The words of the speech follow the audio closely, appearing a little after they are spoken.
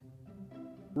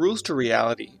Rules to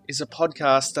Reality is a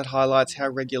podcast that highlights how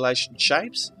regulation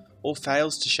shapes or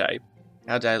fails to shape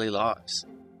our daily lives.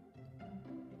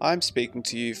 I'm speaking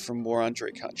to you from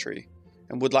Wurundjeri country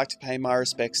and would like to pay my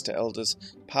respects to elders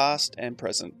past and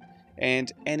present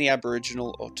and any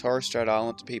Aboriginal or Torres Strait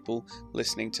Islander people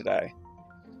listening today.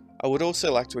 I would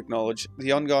also like to acknowledge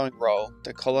the ongoing role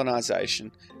that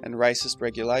colonisation and racist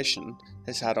regulation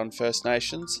has had on First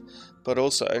Nations, but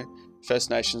also First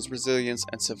Nations resilience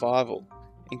and survival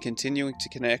in continuing to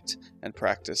connect and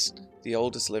practice the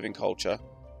oldest living culture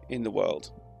in the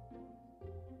world.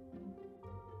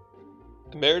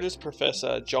 Emeritus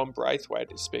Professor John Braithwaite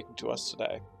is speaking to us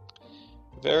today.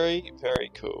 Very,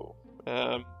 very cool.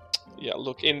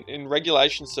 In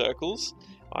regulation circles,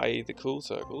 i.e. the cool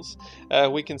circles,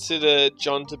 we consider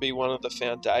John to be one of the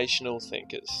foundational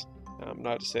thinkers.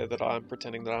 Notice there that I'm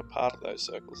pretending that I'm part of those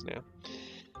circles now.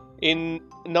 In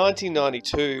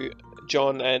 1992,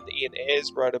 John and Ian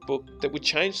Ayres wrote a book that would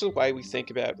change the way we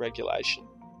think about regulation.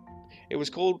 It was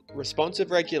called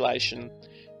Responsive Regulation,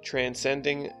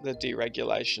 Transcending the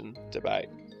Deregulation Debate.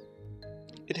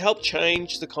 It helped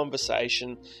change the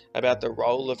conversation about the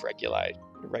role of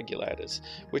regulators,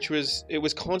 it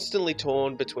was constantly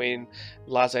torn between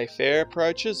laissez-faire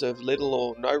approaches of little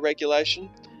or no regulation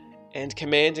and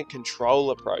command and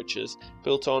control approaches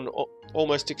built on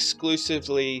almost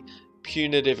exclusively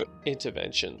punitive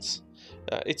interventions.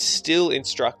 It's still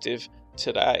instructive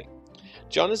today.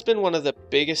 John has been one of the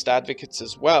biggest advocates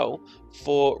as well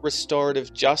for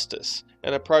restorative justice,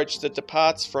 an approach that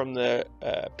departs from the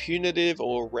punitive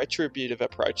or retributive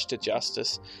approach to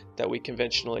justice that we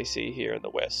conventionally see here in the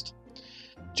West.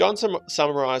 John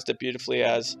summarised it beautifully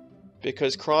as,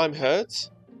 because crime hurts,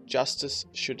 justice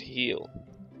should heal.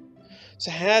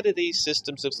 So how do these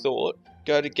systems of thought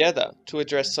go together to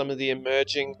address some of the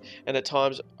emerging and at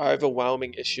times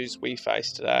overwhelming issues we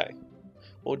face today?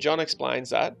 Well, John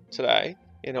explains that today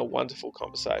in a wonderful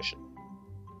conversation.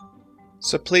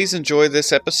 So please enjoy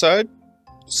this episode,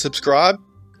 subscribe,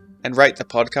 and rate the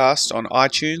podcast on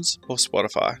iTunes or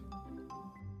Spotify.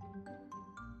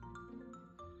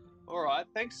 All right,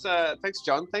 thanks,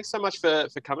 John. Thanks so much for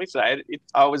coming today.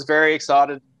 I was very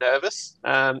excited and nervous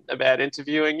about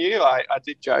interviewing you. I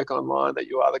did joke online that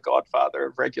you are the godfather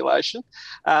of regulation.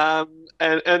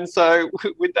 And so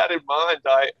with that in mind,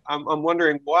 I'm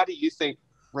wondering, why do you think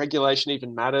regulation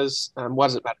even matters? Why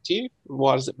does it matter to you?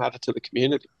 Why does it matter to the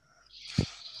community?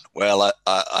 Well,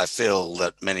 I feel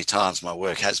that many times my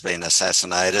work has been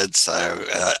assassinated, so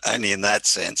only in that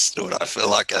sense do I feel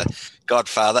like a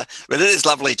godfather. But it is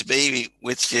lovely to be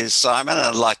with you, Simon, and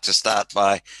I'd like to start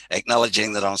by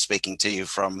acknowledging that I'm speaking to you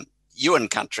from Yuin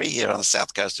country here on the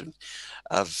south coast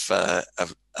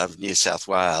of New South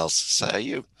Wales. So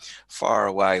you're far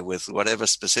away with whatever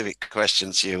specific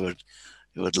questions you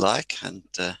would like, and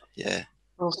yeah.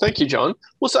 Well, thank you, John.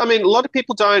 Well, so, I mean, a lot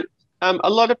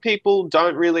of people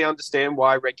don't really understand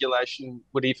why regulation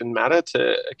would even matter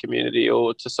to a community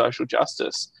or to social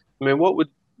justice. I mean,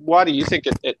 why do you think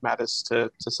it matters to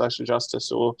social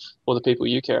justice or the people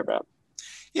you care about?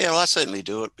 Yeah, well, I certainly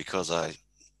do it because I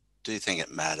do think it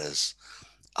matters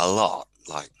a lot.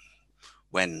 Like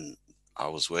when I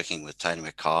was working with Tony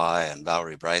Mackay and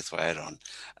Valerie Braithwaite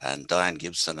and Diane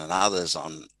Gibson and others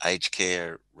on aged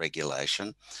care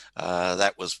regulation,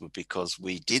 that was because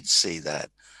we did see that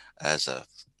as a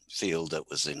field that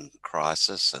was in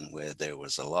crisis and where there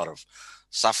was a lot of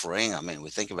suffering. I mean,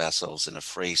 we think of ourselves in a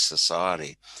free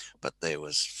society, but there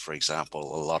was, for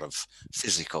example, a lot of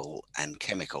physical and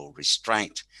chemical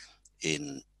restraint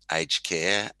in aged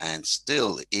care and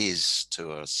still is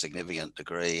to a significant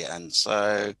degree. And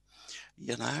so,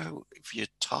 if you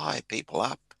tie people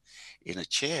up in a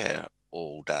chair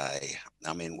all day,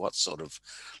 I mean, what sort of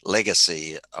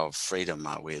legacy of freedom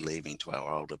are we leaving to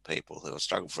our older people who are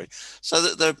struggle free? So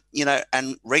that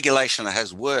and regulation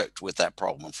has worked with that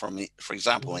problem. For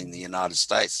example, in the United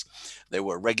States, there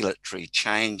were regulatory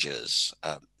changes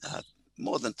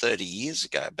more than 30 years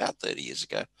ago, about 30 years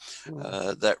ago,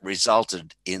 that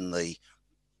resulted in the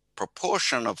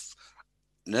proportion of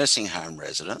nursing home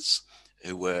residents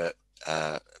who were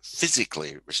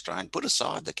physically restrained, put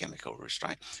aside the chemical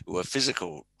restraint, who were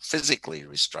physically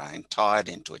restrained, tied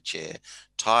into a chair,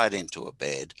 tied into a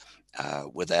bed,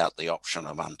 without the option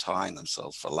of untying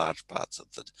themselves for large parts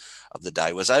of the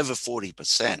day, was over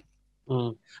 40%.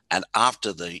 And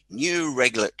after the new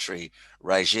regulatory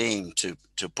regime to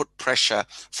put pressure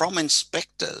from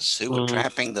inspectors who were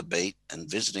tramping the beat and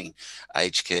visiting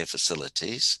aged care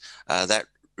facilities, that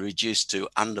reduced to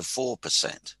under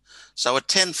 4%. So a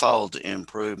tenfold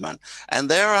improvement. And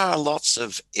there are lots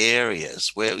of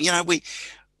areas where,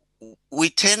 we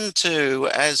tend to,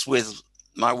 as with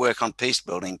my work on peace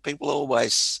building, people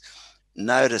always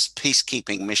notice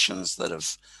peacekeeping missions that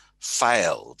have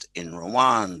failed in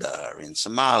Rwanda, in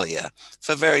Somalia,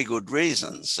 for very good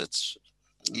reasons.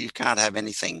 You can't have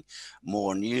anything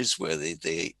more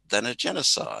newsworthy than a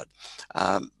genocide.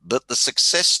 But the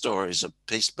success stories of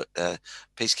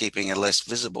peacekeeping are less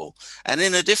visible. And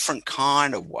in a different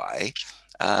kind of way,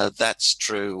 that's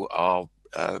true of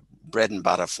bread and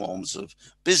butter forms of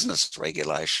business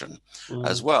regulation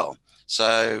as well.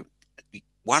 So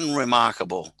one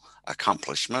remarkable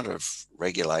accomplishment of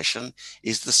regulation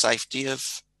is the safety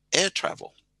of air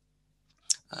travel.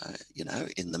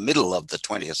 In the middle of the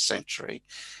 20th century,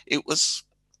 it was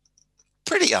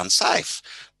pretty unsafe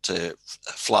to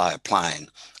fly a plane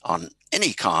on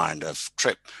any kind of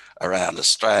trip around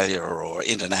Australia or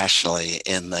internationally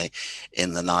in the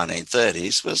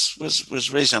 1930s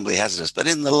was reasonably hazardous. But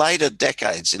in the later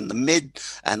decades, in the mid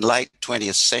and late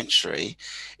 20th century,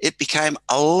 it became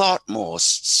a lot more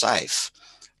safe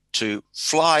to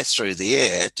fly through the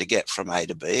air to get from A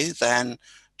to B than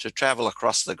to travel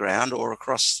across the ground or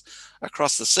across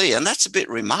the sea. And that's a bit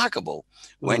remarkable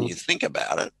when you think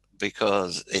about it,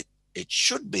 because it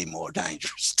should be more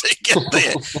dangerous to get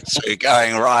there through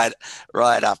going right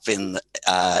up in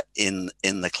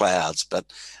the clouds. But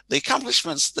the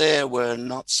accomplishments there were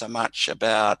not so much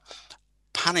about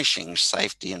punishing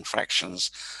safety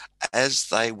infractions as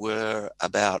they were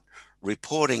about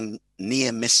reporting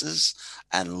near misses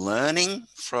and learning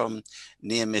from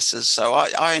near misses. So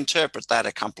I interpret that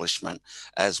accomplishment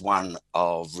as one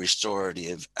of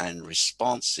restorative and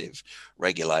responsive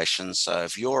regulation. So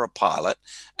if you're a pilot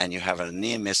and you have a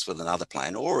near miss with another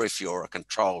plane, or if you're a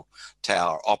control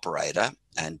tower operator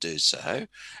and do so,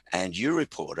 and you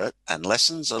report it, and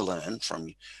lessons are learned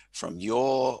from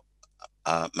your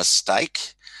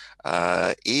mistake,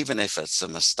 even if it's a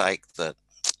mistake that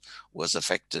was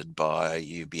affected by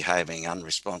you behaving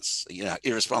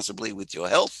irresponsibly with your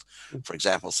health, for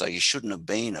example. So you shouldn't have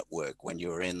been at work when you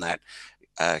were in that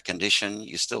condition.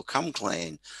 You still come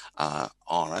clean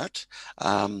on it.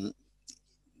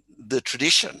 The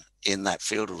tradition in that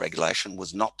field of regulation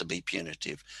was not to be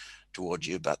punitive toward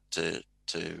you, but to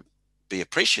be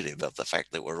appreciative of the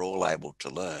fact that we're all able to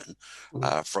learn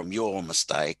from your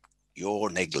mistake, your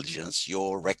negligence,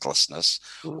 your recklessness,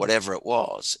 whatever it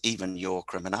was, even your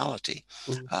criminality.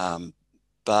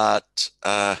 But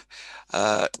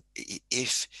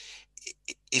if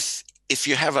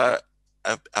you have a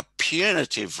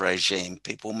punitive regime,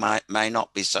 people may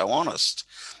not be so honest.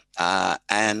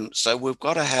 And so we've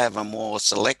got to have a more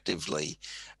selectively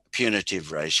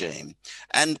punitive regime.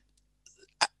 And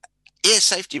air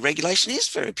safety regulation is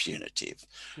very punitive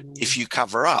if you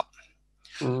cover up.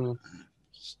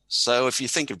 So if you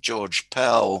think of George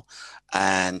Pell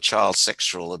and child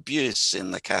sexual abuse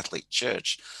in the Catholic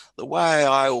Church, the way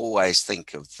I always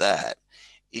think of that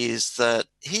is that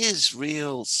his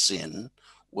real sin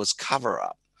was cover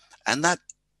up, and that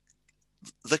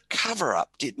the cover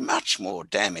up did much more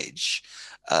damage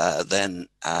than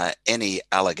any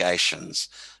allegations,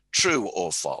 true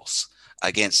or false,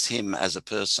 against him as a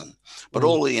person. But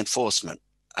all the enforcement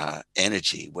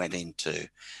energy went into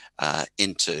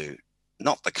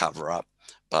not the cover up,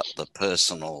 but the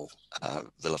personal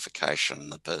vilification,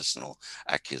 the personal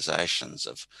accusations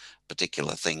of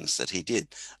particular things that he did.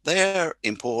 They're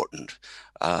important,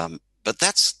 but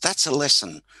that's a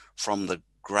lesson from the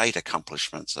great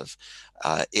accomplishments of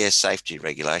air safety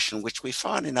regulation, which we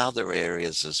find in other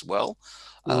areas as well,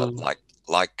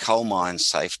 like coal mine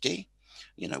safety.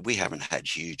 We haven't had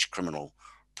huge criminal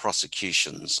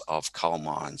prosecutions of coal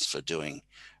mines for doing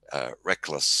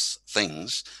reckless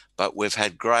things, but we've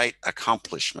had great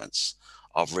accomplishments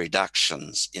of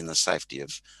reductions in the safety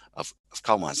of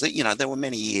coal mines. There were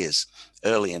many years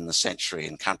early in the century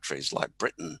in countries like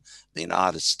Britain, the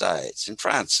United States, in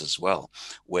France as well,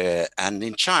 and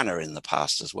in China in the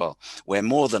past as well, where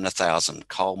more than 1,000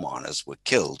 coal miners were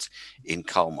killed in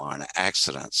coal mine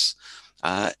accidents.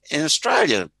 In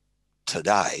Australia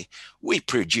today, we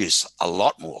produce a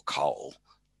lot more coal.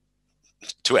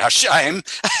 To our shame,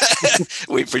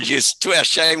 we produce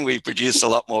a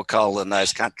lot more coal than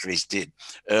those countries did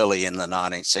early in the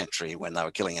 19th century when they were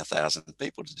killing 1,000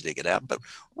 people to dig it out. But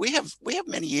we have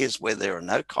many years where there are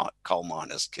no coal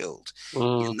miners killed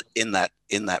in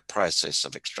that process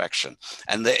of extraction,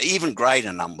 and there are even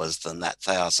greater numbers than that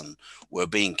 1,000 were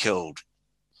being killed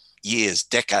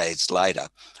decades later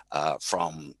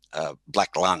from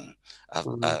black lung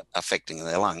affecting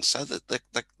their lungs. So that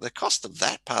the cost of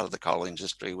that part of the coal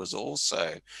industry was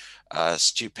also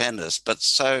stupendous. But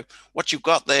so what you've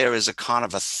got there is a kind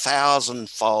of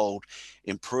 1,000-fold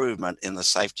improvement in the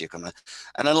safety equipment.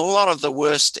 And in a lot of the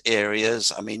worst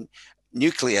areas, I mean,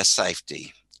 nuclear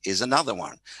safety is another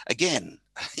one. Again,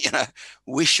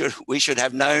 we should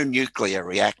have no nuclear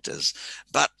reactors,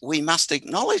 but we must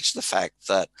acknowledge the fact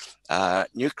that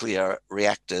nuclear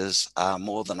reactors are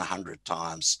more than 100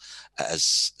 times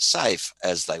as safe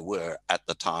as they were at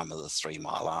the time of the 3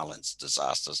 Mile Islands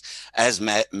disasters, as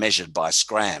measured by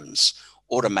SCRAMs,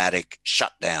 automatic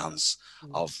shutdowns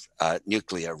of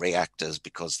nuclear reactors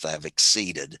because they've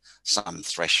exceeded some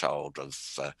threshold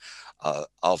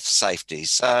of safety.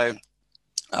 So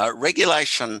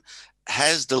regulation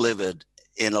has delivered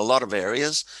in a lot of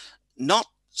areas, not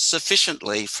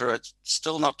sufficiently for it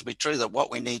still not to be true that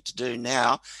what we need to do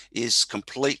now is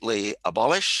completely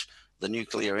abolish the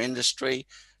nuclear industry,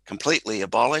 completely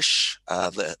abolish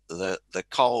the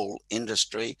coal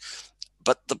industry,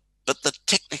 but the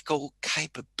technical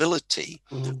capability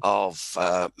of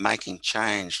making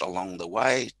change along the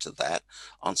way to that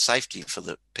on safety for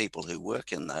the people who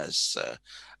work in those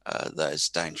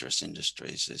dangerous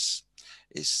industries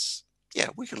is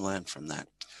we can learn from that.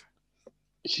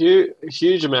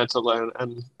 Huge amount to learn,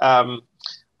 and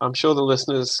I'm sure the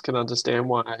listeners can understand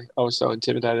why I was so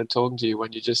intimidated talking to you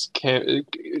when you just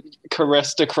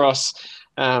caressed across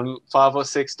 5 or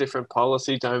 6 different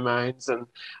policy domains. And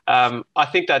I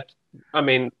think that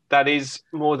is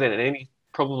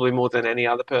probably more than any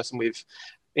other person we've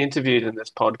interviewed in this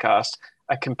podcast,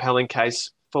 a compelling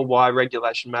case for why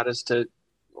regulation matters to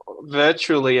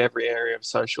virtually every area of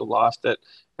social life that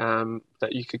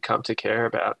you could come to care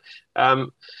about.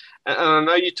 And I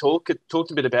know you talked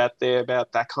a bit about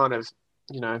that kind of,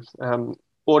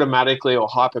 automatically or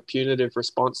hyper punitive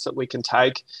response that we can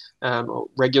take, or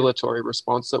regulatory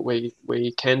response that we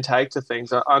can take to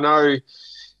things. I know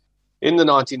in the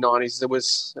 1990s there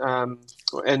was, and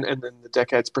then the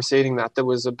decades preceding that, there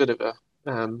was a bit of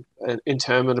an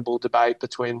interminable debate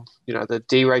between, the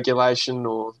deregulation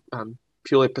or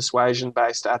purely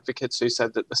persuasion-based advocates who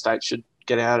said that the state should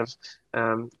get out of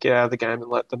the game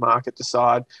and let the market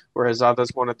decide, whereas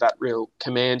others wanted that real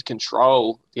command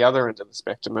control, the other end of the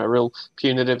spectrum, a real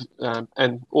punitive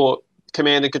or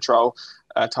command and control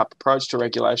type approach to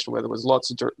regulation, where there was lots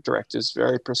of directives,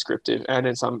 very prescriptive, and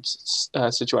in some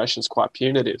situations quite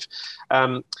punitive.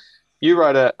 You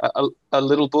wrote a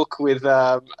little book with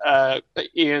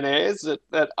Ian Ayres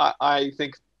that I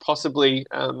think possibly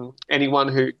anyone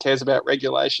who cares about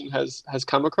regulation has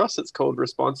come across. It's called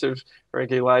Responsive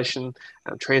Regulation,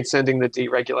 Transcending the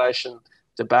Deregulation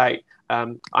Debate.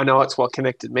 I know it's what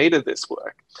connected me to this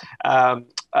work.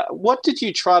 What did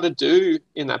you try to do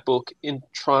in that book in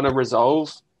trying to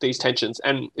resolve these tensions?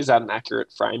 And is that an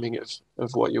accurate framing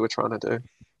of what you were trying to do?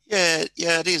 Yeah,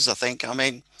 it is, I think. I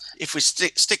mean, if we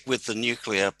stick with the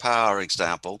nuclear power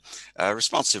example,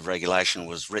 responsive regulation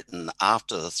was written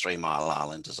after the 3 Mile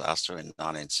Island disaster in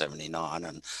 1979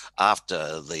 and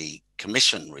after the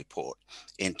commission report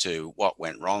into what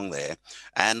went wrong there.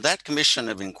 And that commission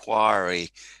of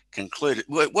inquiry concluded,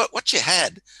 what you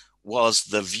had was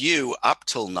the view up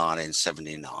till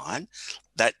 1979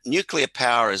 that nuclear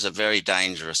power is a very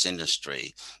dangerous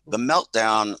industry. The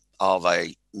meltdown of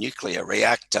a nuclear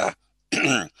reactor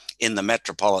in the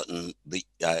metropolitan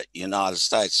United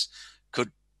States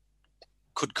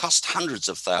could cost hundreds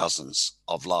of thousands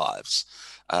of lives.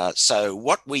 So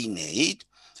what we need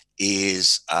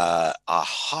is a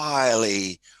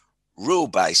highly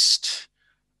rule-based,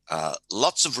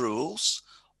 lots of rules,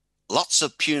 lots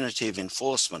of punitive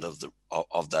enforcement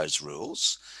of those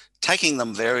rules, taking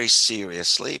them very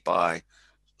seriously by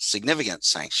significant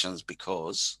sanctions,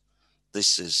 because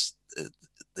this is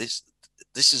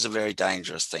a very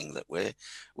dangerous thing that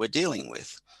we're dealing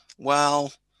with.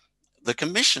 Well, the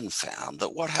commission found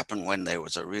that what happened when there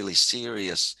was a really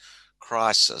serious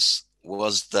crisis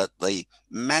was that the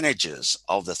managers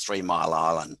of the 3 Mile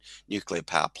Island nuclear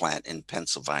power plant in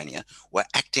Pennsylvania were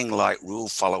acting like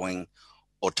rule-following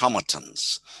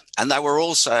automatons. And they were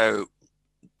also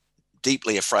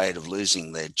deeply afraid of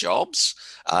losing their jobs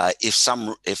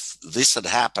if this had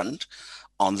happened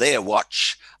on their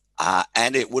watch,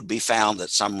 and it would be found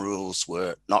that some rules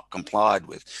were not complied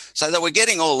with. So they were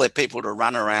getting all their people to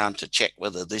run around to check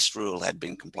whether this rule had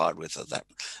been complied with or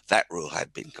that rule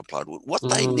had been complied with. What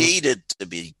they needed to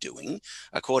be doing,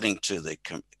 according to the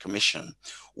commission,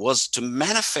 was to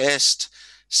manifest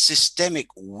systemic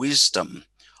wisdom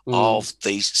of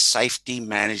the safety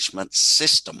management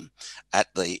system at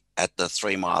the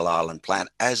 3 Mile Island plant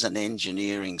as an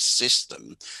engineering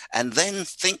system, and then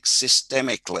think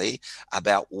systemically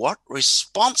about what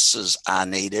responses are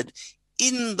needed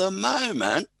in the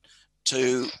moment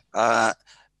to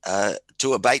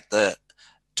abate the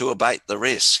to abate the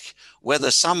risk.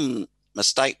 Whether some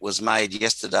mistake was made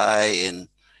yesterday in,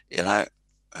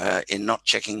 in not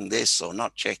checking this or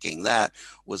not checking that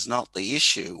was not the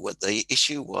issue. What the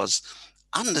issue was,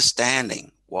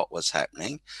 understanding what was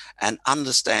happening and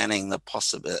understanding the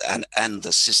possible and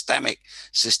the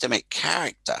systemic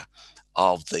character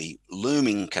of the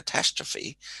looming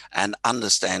catastrophe, and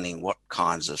understanding what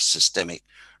kinds of systemic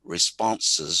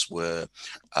responses were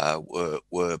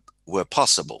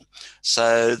possible.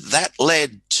 So that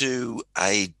led to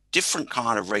a different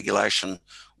kind of regulation,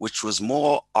 which was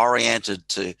more oriented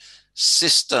to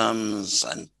systems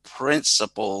and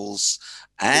principles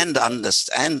and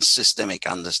systemic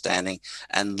understanding,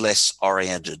 and less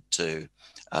oriented to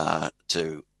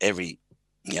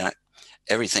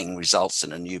everything results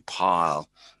in a new pile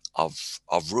of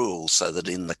rules, so that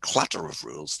in the clutter of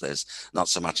rules there's not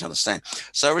so much understanding.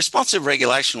 So responsive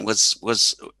regulation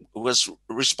was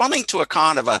responding to a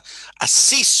kind of a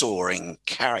seesawing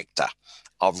character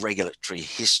of regulatory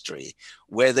history,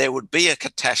 where there would be a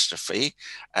catastrophe,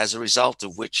 as a result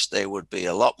of which there would be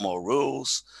a lot more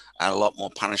rules and a lot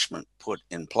more punishment put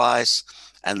in place.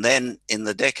 And then in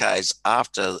the decades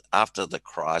after the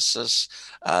crisis,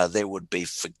 there would be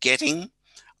forgetting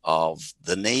of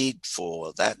the need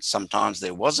for that. Sometimes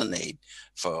there was a need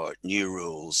for new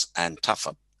rules and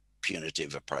tougher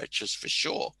punitive approaches, for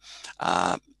sure.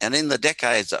 And in the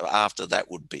decades after,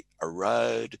 that would be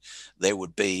erode. There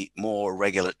would be more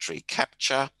regulatory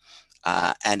capture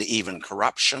and even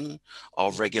corruption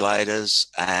of regulators.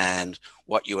 And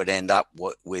what you would end up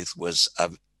with was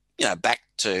back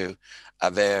to a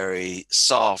very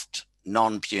soft,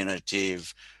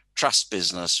 non-punitive, trust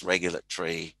business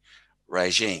regulatory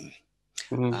regime.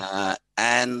 Mm-hmm.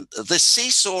 And the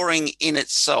seesawing in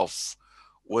itself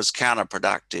was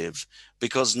counterproductive,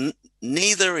 because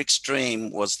neither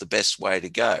extreme was the best way to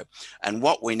go. And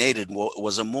what we needed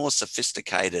was a more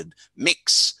sophisticated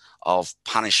mix of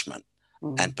punishment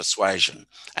and persuasion.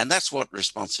 And that's what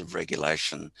responsive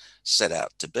regulation set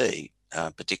out to be,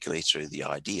 particularly through the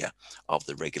idea of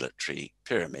the regulatory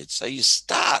pyramid. So you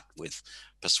start with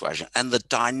persuasion and the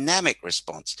dynamic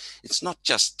response. It's not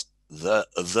just the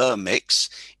mix,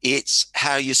 it's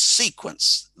how you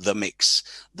sequence the mix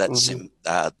that's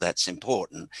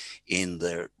important in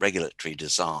the regulatory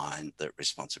design that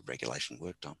responsive regulation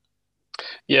worked on.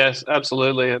 Yes,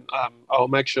 absolutely. And I'll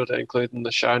make sure to include in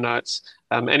the show notes.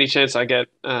 Any chance I get,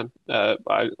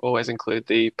 I always include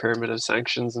the pyramid of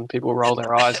sanctions, and people roll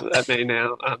their eyes at me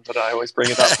now, but I always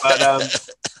bring it up.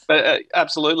 But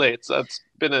absolutely, it's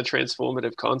been a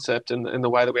transformative concept in the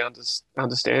way that we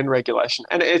understand regulation.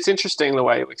 And it's interesting the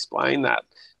way you explain that,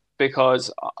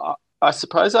 because I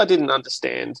suppose I didn't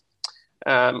understand.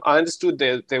 I understood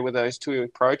there were those two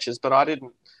approaches, but I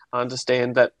didn't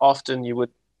understand that often you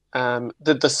would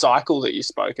the cycle that you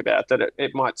spoke about, that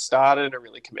it might start in a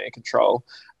really command control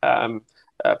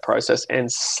process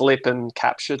and slip and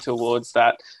capture towards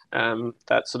that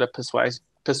sort of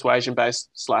persuasion-based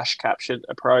 / captured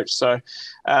approach. So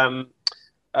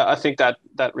I think that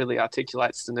really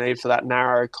articulates the need for that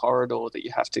narrow corridor that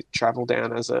you have to travel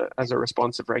down as a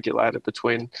responsive regulator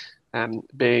between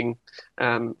being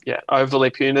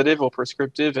overly punitive or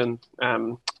prescriptive and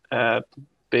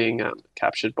being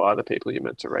captured by the people you're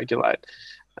meant to regulate.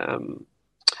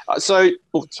 Sorry,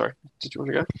 did you want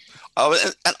to go? Oh,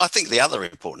 and I think the other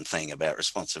important thing about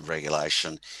responsive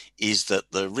regulation is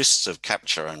that the risks of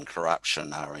capture and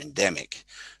corruption are endemic.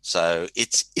 So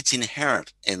it's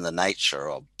inherent in the nature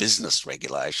of business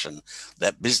regulation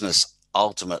that business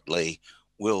ultimately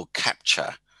will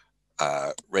capture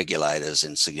regulators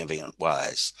in significant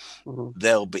ways.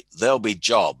 There'll be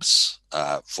jobs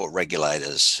for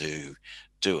regulators who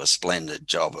do a splendid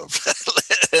job of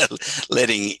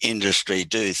letting industry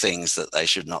do things that they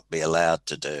should not be allowed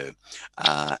to do,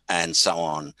 and so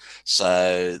on.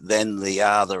 So then the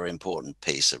other important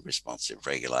piece of responsive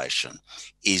regulation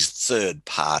is third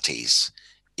parties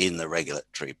in the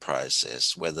regulatory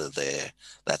process, whether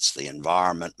that's the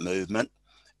environment movement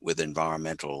with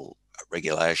environmental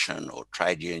regulation, or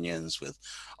trade unions with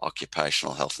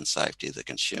occupational health and safety, the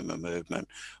consumer movement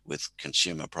with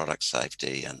consumer product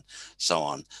safety, and so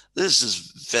on. They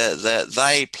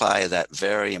play that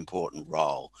very important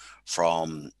role.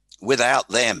 Without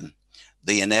them,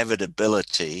 the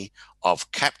inevitability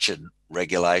of captured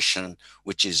regulation,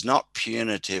 which is not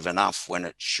punitive enough when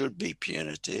it should be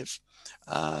punitive,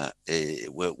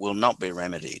 will not be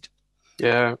remedied.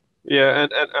 Yeah,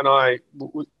 and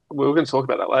we were going to talk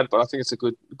about that later, but I think it's a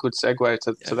good segue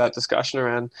to that discussion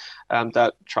around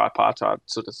that tripartite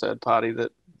sort of third party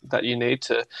that you need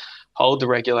to hold the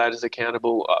regulators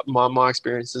accountable. My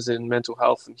experiences in mental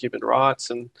health and human rights,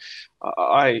 and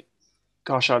I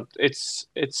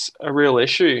it's a real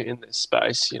issue in this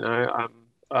space.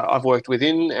 I've worked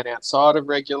within and outside of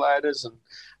regulators,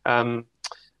 and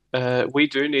we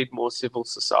do need more civil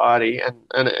society.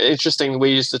 And interesting,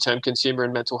 we use the term consumer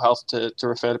and mental health to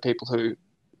refer to people who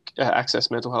access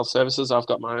mental health services. I've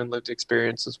got my own lived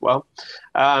experience as well,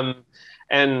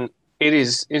 and it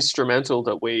is instrumental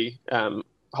that we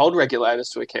hold regulators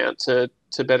to account to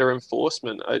better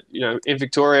enforcement. In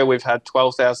Victoria, we've had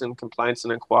 12,000 complaints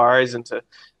and inquiries into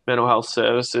mental health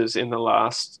services in the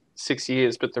last 6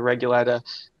 years, but the regulator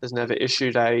has never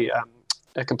issued a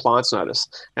compliance notice.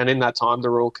 And in that time, the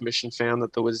Royal Commission found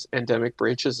that there was endemic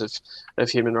breaches of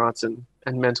human rights and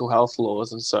mental health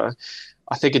laws. And so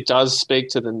I think it does speak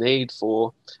to the need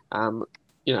for,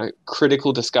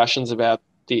 critical discussions about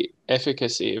the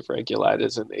efficacy of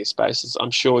regulators in these spaces.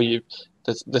 I'm sure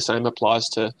the same applies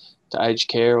to aged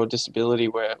care or disability,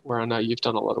 where I know you've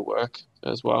done a lot of work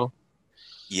as well.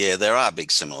 Yeah, there are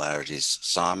big similarities,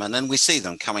 Simon, and we see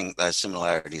those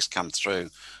similarities come through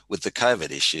with the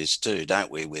COVID issues too,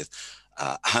 don't we? With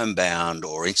homebound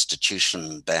or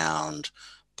institution-bound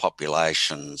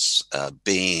populations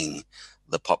being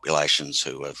the populations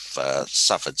who have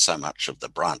suffered so much of the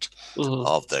brunt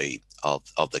of the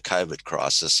COVID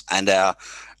crisis, and our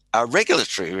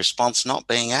regulatory response not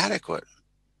being adequate.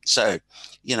 So,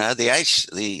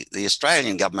 the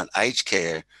Australian government aged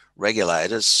care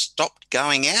regulators stopped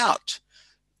going out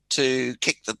to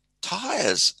kick the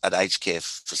tires at aged care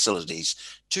facilities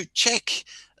to check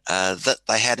that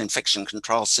they had infection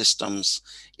control systems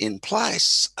in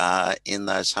place in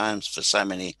those homes for so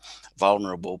many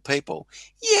vulnerable people.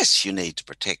 Yes, you need to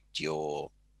protect your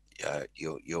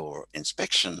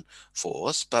inspection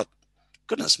force, but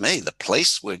goodness me, the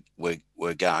police were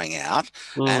going out,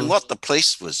 and what the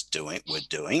police were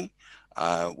doing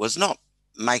was not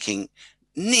making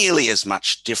nearly as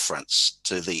much difference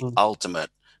to the ultimate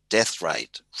death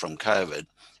rate from COVID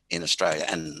in Australia,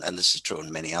 and this is true in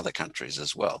many other countries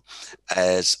as well,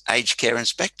 as aged care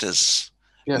inspectors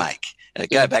make.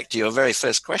 Go back to your very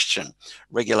first question,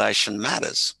 regulation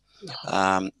matters.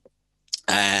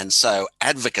 And so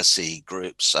advocacy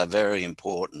groups are very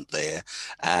important there.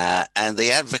 And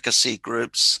the advocacy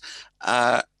groups,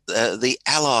 the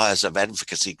allies of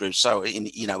advocacy groups. So in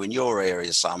your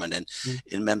area, Simon,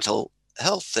 in mental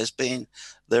health,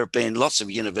 there have been lots of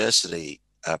university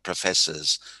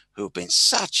professors who have been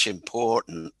such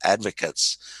important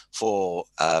advocates for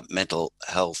mental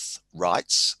health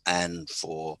rights and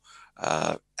for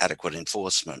adequate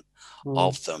enforcement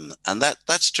of them. And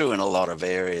that's true in a lot of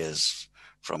areas,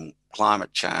 from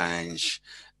climate change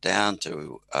down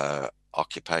to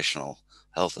occupational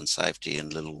health and safety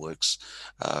and little work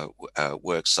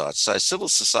sites. So civil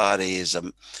society is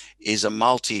a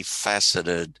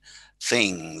multifaceted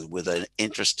thing with an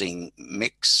interesting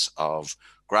mix of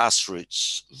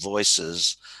grassroots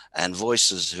voices and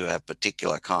voices who have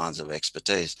particular kinds of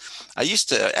expertise. I used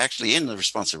to actually, in the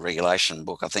Responsive Regulation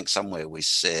book, I think somewhere we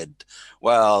said,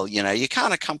 well, you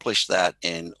can't accomplish that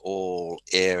in all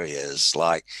areas.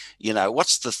 Like,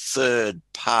 what's the third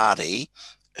party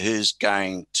who's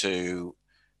going to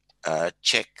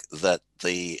check that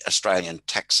the Australian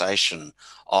Taxation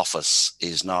Office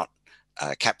is not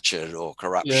captured or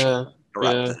corrupted?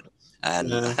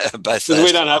 And both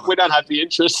we don't have the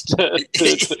interest.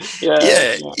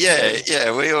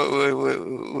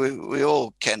 We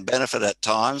all can benefit at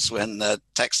times when the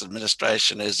tax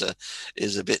administration is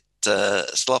a bit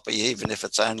sloppy, even if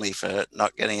it's only for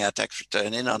not getting our tax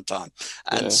return in on time.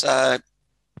 And so,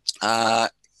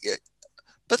 but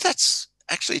that's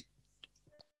actually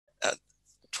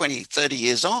 20, 30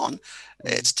 years on.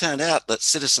 It's turned out that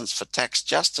Citizens for Tax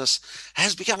Justice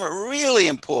has become a really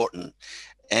important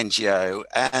NGO,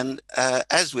 and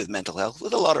as with mental health,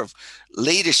 with a lot of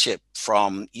leadership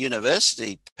from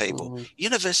university people.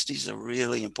 Universities are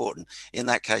really important. In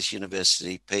that case,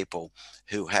 university people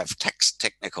who have tax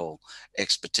technical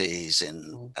expertise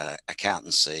in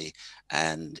accountancy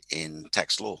and in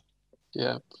tax law.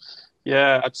 Yeah,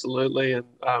 absolutely. And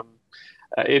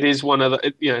it is one of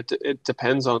the, it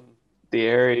depends on the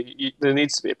area. There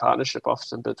needs to be a partnership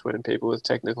often between people with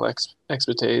technical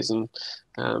expertise and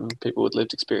people with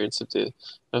lived experience of the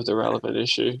relevant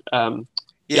issue. I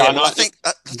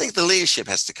think the leadership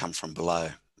has to come from below,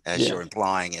 as you're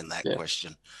implying in that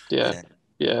question. Yeah,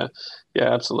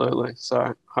 absolutely.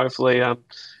 So hopefully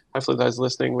those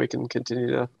listening, we can continue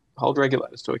to hold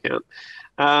regulators to account.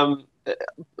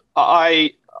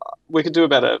 We could do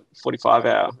about a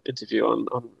 45-hour interview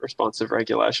on responsive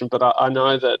regulation, but I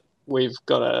know that we've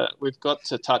got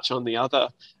to touch on the other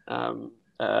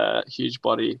huge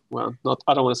body. Well, not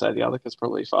I don't want to say the other because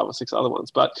probably 5 or 6 other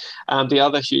ones, but the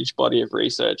other huge body of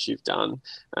research you've done,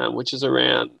 which is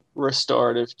around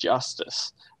restorative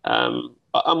justice.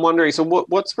 I'm wondering, so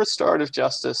what's restorative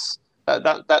justice?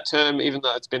 That term, even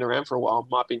though it's been around for a while,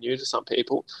 might be new to some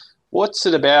people. What's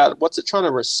it about? What's it trying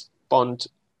to respond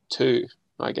to,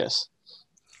 I guess?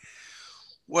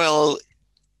 Well,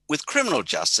 with criminal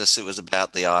justice, it was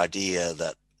about the idea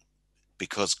that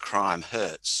because crime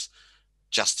hurts,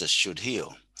 justice should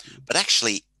heal. But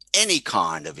actually, any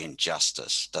kind of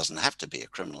injustice doesn't have to be a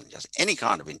criminal injustice. Any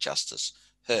kind of injustice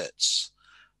hurts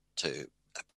to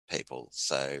people.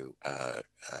 So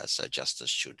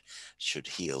justice should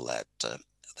heal that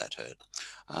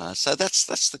hurt. So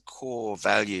that's the core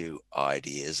value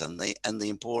ideas and the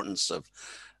importance of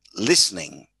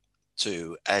listening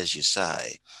to, as you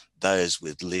say, those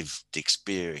with lived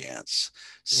experience,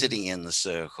 sitting in the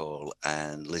circle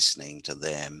and listening to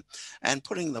them and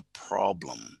putting the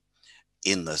problem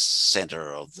in the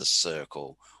center of the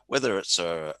circle, whether it's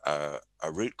a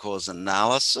root cause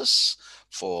analysis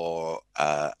for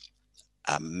a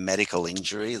medical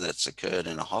injury that's occurred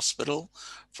in a hospital,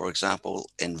 for example,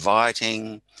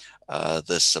 inviting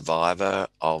the survivor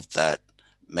of that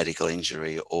medical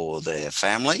injury or their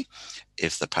family,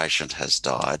 if the patient has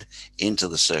died, into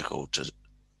the circle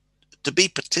to be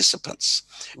participants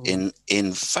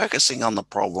in focusing on the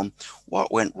problem,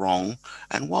 what went wrong,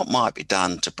 and what might be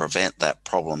done to prevent that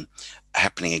problem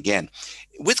happening again.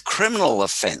 With criminal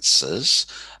offences,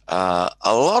 a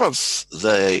lot of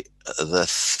the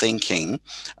thinking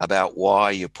about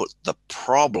why you put the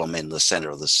problem in the centre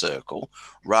of the circle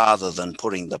rather than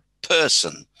putting the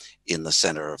person in the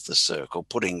centre of the circle,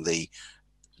 putting the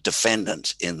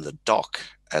defendant in the dock,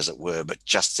 as it were, but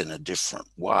just in a different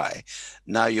way.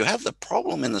 Now you have the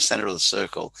problem in the center of the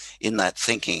circle in that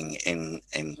thinking in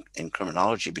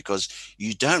criminology, because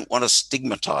you don't want to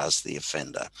stigmatize the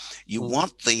offender. You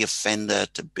want the offender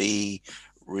to be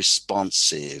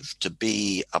responsive, to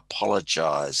be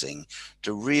apologizing,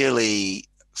 to really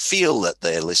feel that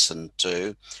they're listened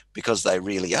to, because they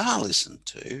really are listened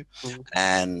to,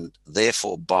 and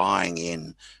therefore buying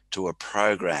in to a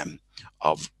program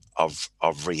of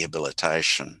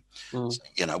rehabilitation. So,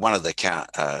 one of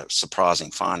the surprising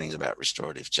findings about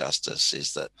restorative justice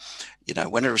is that,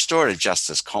 when a restorative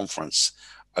justice conference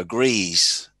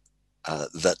agrees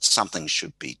that something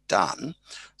should be done,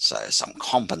 so some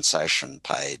compensation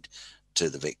paid to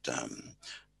the victim,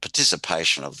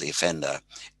 participation of the offender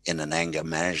in an anger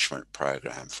management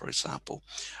program, for example,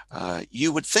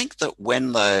 you would think that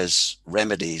when those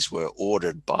remedies were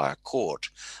ordered by a court,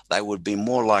 they would be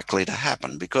more likely to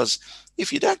happen, because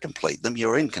if you don't complete them,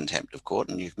 you're in contempt of court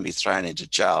and you can be thrown into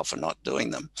jail for not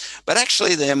doing them. But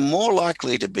actually, they're more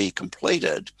likely to be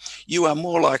completed. You are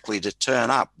more likely to turn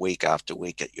up week after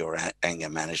week at your anger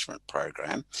management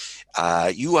program.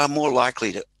 You are more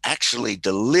likely to actually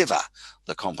deliver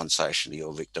the compensation to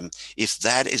your victim if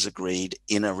that is agreed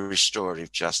in a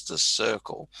restorative justice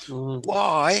circle.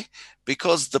 Why?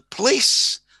 Because the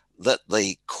police that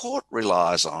the court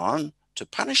relies on to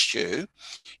punish you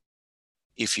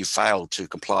if you fail to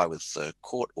comply with the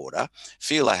court order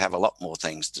feel they have a lot more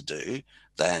things to do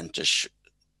than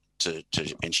to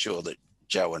ensure that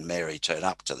Joe and Mary turn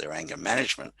up to their anger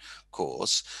management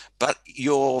course. But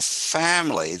your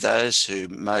family, those who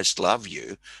most love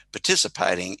you,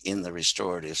 participating in the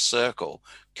restorative circle,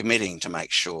 committing to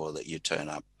make sure that you turn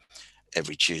up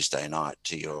every Tuesday night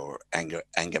to your anger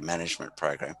management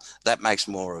program, that makes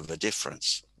more of a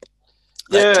difference.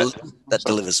 That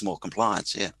delivers more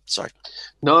compliance. Yeah, sorry.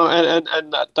 No, and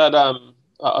that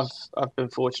I've been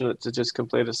fortunate to just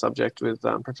complete a subject with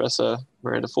Professor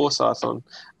Miranda Forsyth on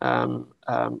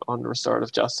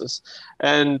restorative justice,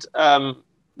 and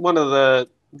one of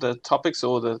the topics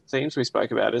or the themes we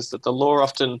spoke about is that the law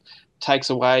often takes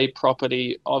away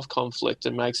property of conflict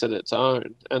and makes it its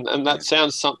own, and that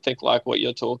sounds something like what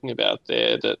you're talking about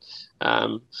there. That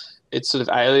it sort of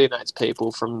alienates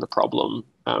people from the problem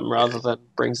rather than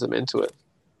brings them into it.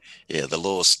 Yeah, the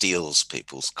law steals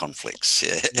people's conflicts.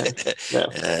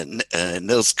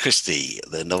 Nils Christie,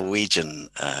 the Norwegian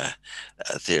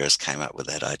theorist, came up with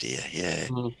that idea. Yeah.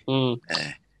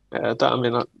 I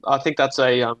mean, I think that's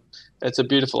it's a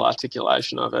beautiful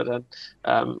articulation of it, and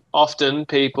often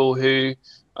people who,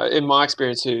 in my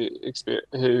experience, who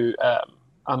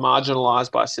are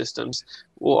marginalised by systems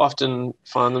will often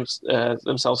find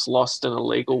themselves lost in a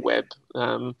legal web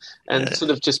and sort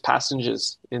of just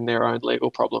passengers in their own legal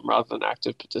problem rather than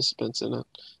active participants in it.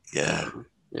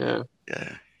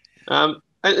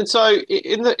 And so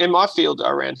in my field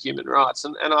around human rights,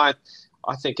 and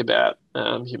I think about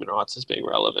human rights as being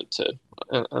relevant to,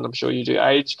 and I'm sure you do,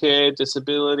 aged care,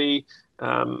 disability,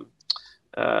 even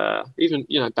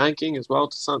banking as well.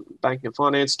 To some banking and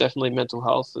finance, definitely mental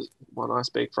health is one I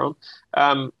speak from.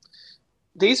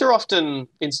 These are often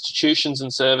institutions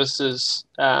and services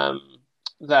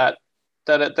that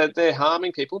that they're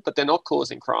harming people, but they're not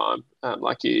causing crime.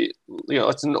 Like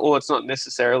it's not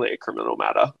necessarily a criminal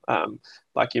matter,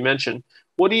 like you mentioned.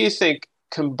 What do you think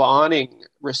combining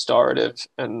restorative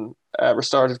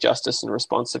justice and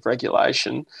responsive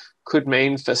regulation could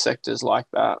mean for sectors like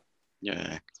that?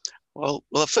 Yeah. Well,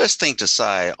 the first thing to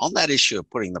say on that issue of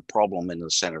putting the problem in the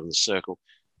center of the circle,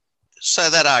 so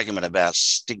that argument about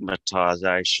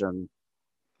stigmatization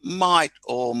might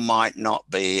or might not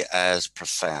be as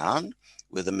profound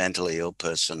with a mentally ill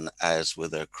person as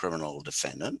with a criminal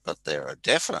defendant, but there are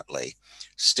definitely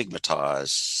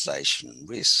stigmatization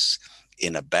risks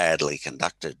in a badly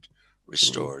conducted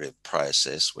restorative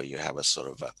process where you have a sort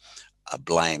of a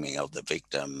blaming of the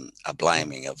victim, a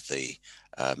blaming of the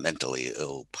mentally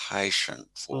ill patient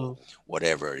for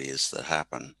whatever it is that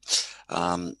happened.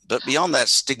 But beyond that,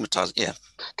 stigmatized, yeah.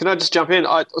 Can I just jump in?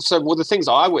 The things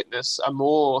I witness are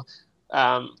more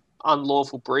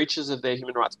unlawful breaches of their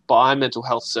human rights by mental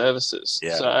health services.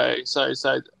 Yeah.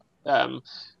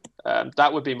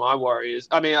 That would be my worry.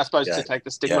 I suppose to take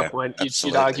the stigma point,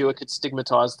 you'd argue it could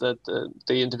stigmatize the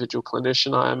individual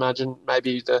clinician. I imagine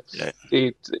maybe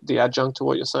the adjunct to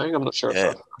what you're saying. I'm not sure.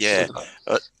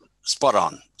 Spot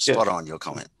on your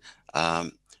comment.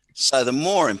 So the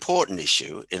more important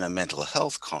issue in a mental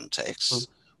health context,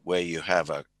 where you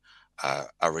have a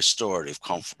restorative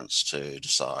conference to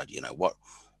decide,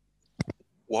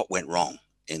 what went wrong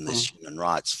in this human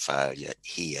rights failure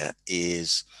here,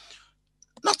 is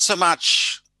not so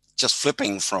much just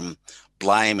flipping from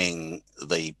blaming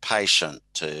the patient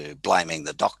to blaming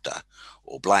the doctor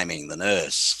or blaming the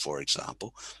nurse, for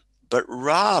example, but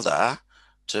rather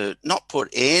to not put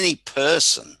any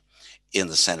person in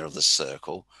the center of the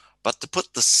circle, but to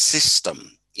put the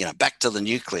system, back to the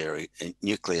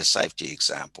nuclear safety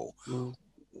example.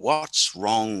 What's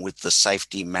wrong with the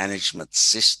safety management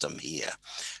system here?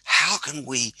 How can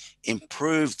we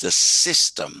improve the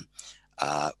system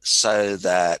so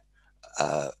that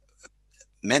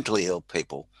mentally ill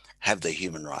people have their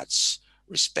human rights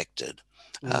respected?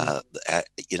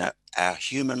 Our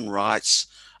human rights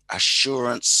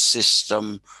assurance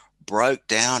system broke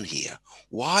down here.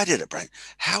 Why did it break?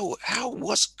 How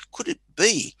could it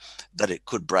be that it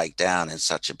could break down in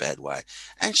such a bad way?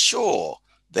 And sure,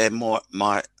 there might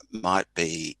have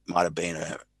been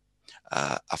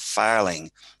a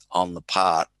failing on the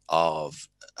part of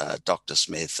Dr.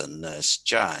 Smith and Nurse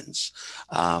Jones,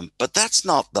 but that's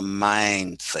not the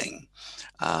main thing.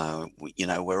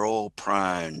 We're all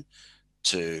prone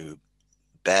to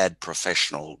bad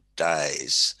professional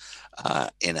days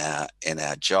in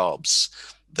our jobs.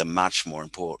 The much more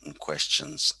important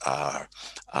questions are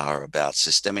about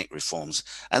systemic reforms,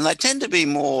 and they tend to be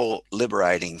more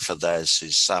liberating for those who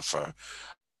suffer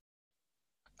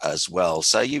as well.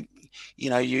 So you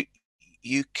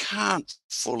can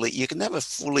never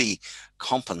fully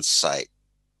compensate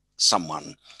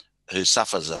someone who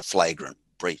suffers a flagrant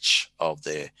breach of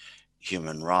their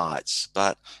human rights,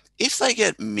 but if they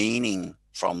get meaning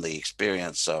from the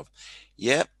experience of,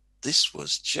 yep, this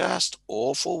was just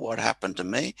awful what happened to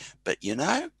me, but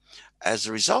as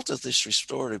a result of this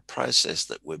restorative process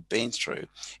that we've been through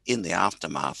in the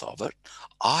aftermath of it,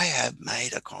 I have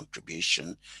made a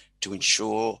contribution to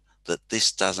ensure that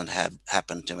this doesn't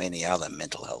happen to any other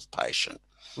mental health patient.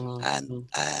 And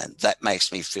that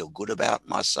makes me feel good about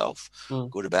myself,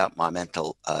 good about my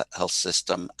mental health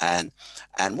system. And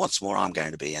what's more, I'm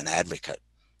going to be an advocate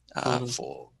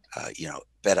for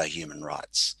better human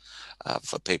rights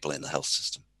for people in the health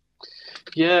system.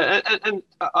 Yeah, and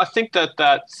I think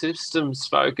that systems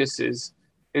focus is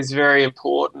very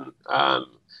important,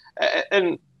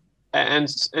 and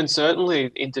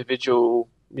certainly individual.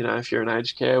 If you're an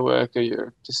aged care worker, you're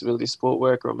a disability support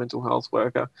worker, or mental health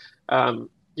worker,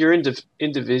 your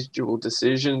individual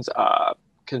decisions are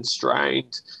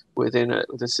constrained within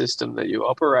the system that you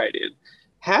operate in.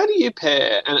 How do you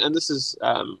pair? And this is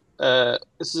a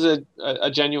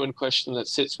genuine question that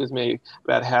sits with me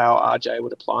about how RJ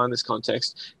would apply in this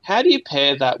context. How do you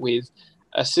pair that with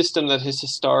a system that has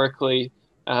historically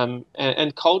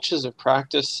and cultures of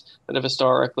practice that have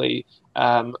historically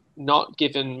not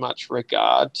given much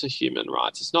regard to human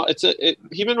rights?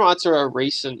 Human rights are a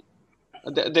recent.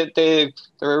 They're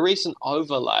a recent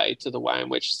overlay to the way in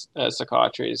which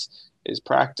psychiatry is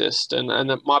practiced, and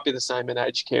it might be the same in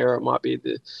aged care, or it might be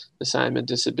the same in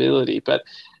disability. But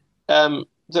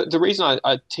the reason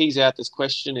I tease out this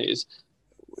question is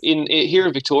here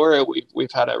in Victoria,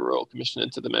 we've had a royal commission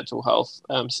into the mental health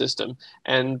system,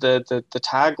 and the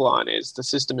tagline is the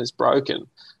system is broken.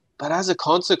 But as a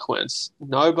consequence,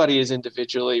 nobody is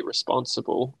individually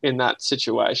responsible in that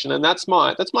situation, and that's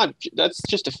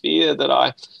just a fear that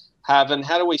I have. And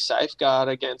how do we safeguard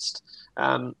against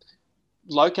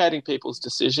locating people's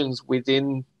decisions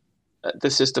within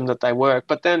the system that they work,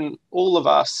 but then all of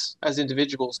us as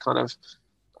individuals kind of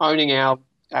owning our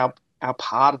our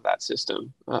part of that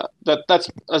system. That's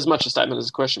as much a statement as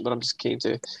a question, but I'm just keen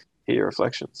to hear your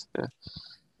reflections. Yeah.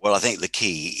 Well, I think the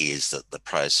key is that the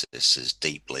process is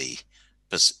deeply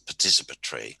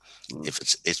participatory. Mm.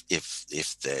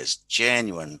 If there's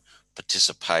genuine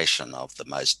participation of the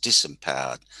most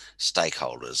disempowered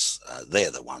stakeholders,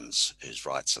 they're the ones whose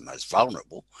rights are most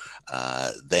vulnerable.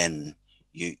 Then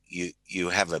you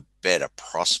have a better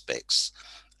prospects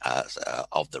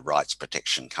of the rights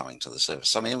protection coming to the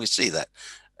service. I mean, we see that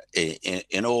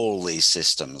in all these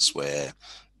systems where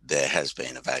there has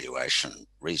been evaluation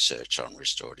research on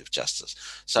restorative justice.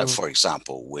 So, for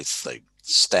example, with the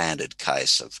standard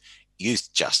case of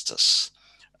youth justice,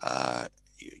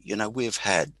 we've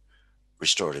had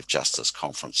restorative justice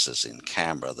conferences in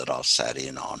Canberra that I've sat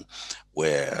in on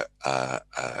where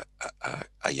a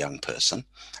young person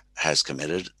has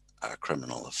committed a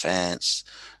criminal offence,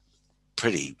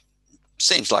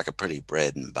 seems like a pretty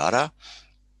bread and butter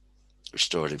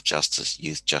restorative justice,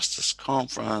 youth justice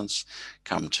conference,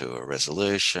 come to a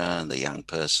resolution. The young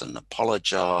person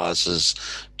apologises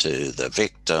to the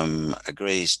victim,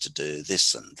 agrees to do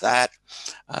this and that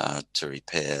to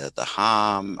repair the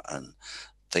harm, and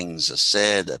things are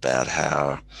said about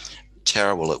how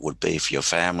terrible it would be for your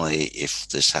family if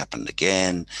this happened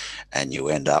again, and you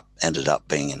ended up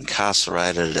being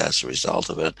incarcerated as a result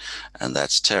of it, and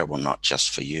that's terrible not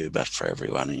just for you but for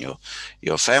everyone in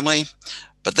your family.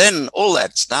 But then all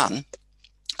that's done,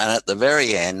 and at the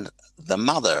very end, the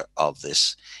mother of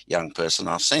this young person,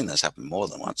 I've seen this happen more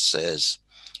than once, says,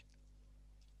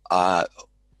 well,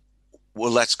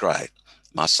 that's great.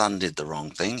 My son did the wrong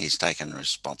thing. He's taken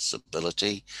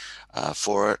responsibility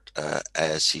for it,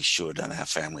 as he should, and our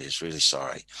family is really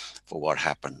sorry for what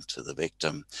happened to the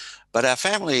victim. But our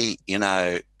family,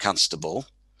 constable,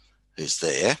 who's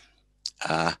there,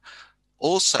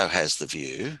 also has the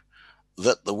view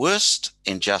that the worst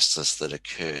injustice that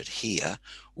occurred here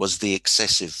was the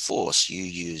excessive force you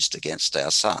used against our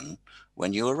son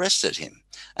when you arrested him.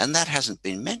 And that hasn't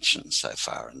been mentioned so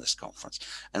far in this conference.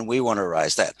 And we want to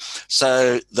raise that.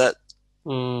 So that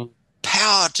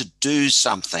power to do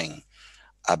something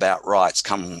about rights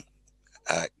come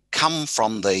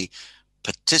from the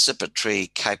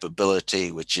participatory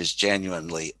capability, which is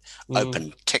genuinely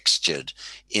open textured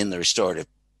in the restorative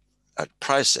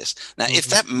process. Now, if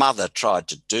that mother tried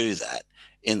to do that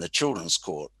in the children's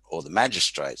court or the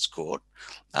magistrate's court,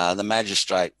 the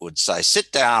magistrate would say,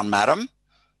 "Sit down, madam,"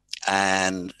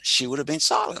 and she would have been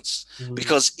silenced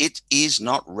because it is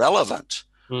not relevant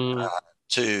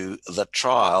to the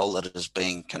trial that is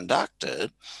being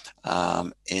conducted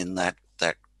in that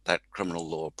criminal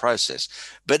law process.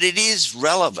 But it is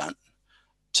relevant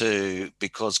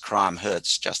because crime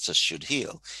hurts, justice should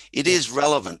heal. It is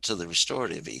relevant to the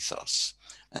restorative ethos.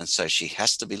 And so she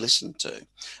has to be listened to.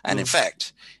 And in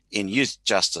fact, in youth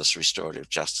justice, restorative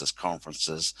justice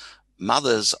conferences,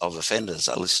 mothers of offenders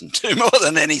are listened to more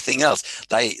than anything else.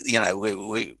 They,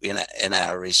 we in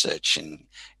our research in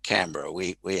Canberra,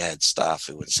 we had staff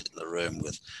who would sit in the room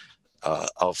with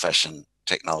old-fashioned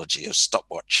technology of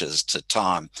stopwatches to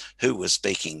time who was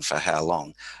speaking for how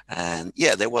long. And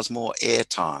there was more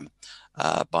airtime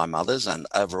by mothers, and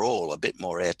overall a bit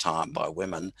more airtime by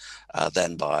women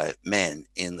than by men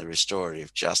in the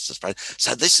restorative justice.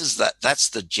 So that's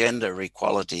the gender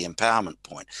equality empowerment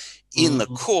point. In the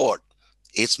court,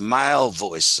 it's male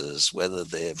voices, whether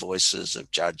they're voices of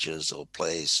judges or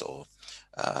police or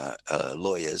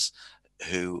lawyers,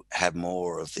 who have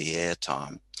more of the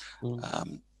airtime.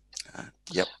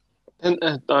 Yep. And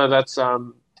that's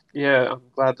I'm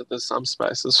glad that there's some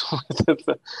spaces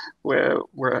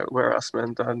where us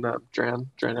men don't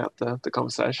drown out the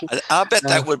conversation. I bet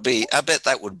that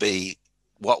would be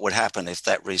what would happen if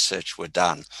that research were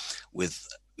done with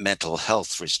mental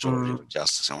health restorative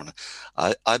justice.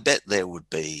 I bet there would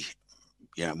be,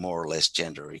 more or less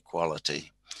gender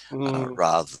equality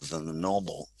rather than the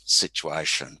normal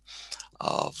situation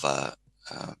of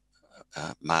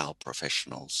male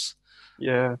professionals.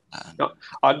 Yeah,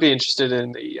 I'd be interested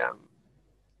in the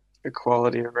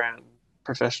equality around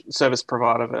service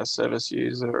provider versus service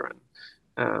user,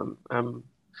 and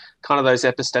kind of those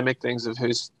epistemic things of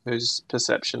whose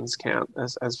perceptions count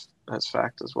as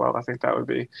fact as well. I think that would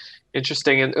be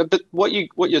interesting. And but what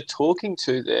you're talking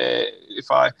to there,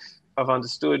 if I've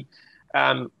understood,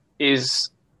 is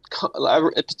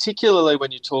particularly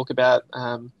when you talk about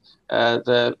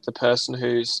the person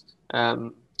who's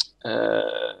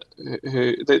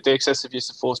who the excessive use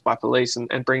of force by police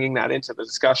and bringing that into the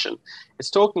discussion. It's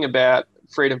talking about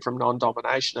freedom from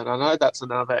non-domination, and I know that's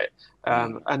another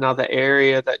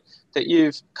area that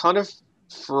you've kind of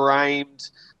framed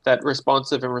that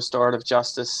responsive and restorative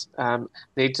justice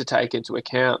need to take into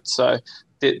account. So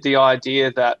the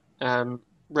idea that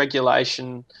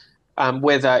regulation,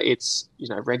 whether it's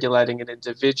regulating an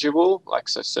individual, like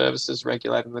so services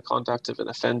regulating the conduct of an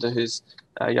offender who's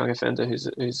a young offender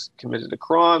who's committed a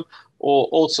crime,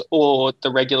 or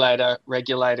the regulator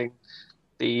regulating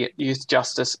the youth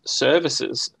justice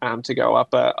services to go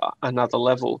up another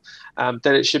level,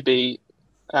 that it should be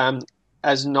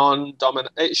as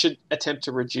non-dominant. It should attempt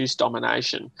to reduce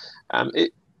domination.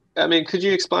 I mean, could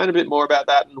you explain a bit more about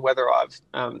that and whether I've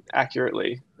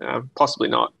accurately, possibly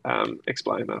not,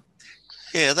 explained that?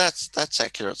 Yeah, that's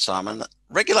accurate, Simon.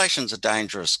 Regulation's a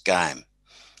dangerous game.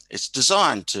 It's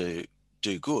designed to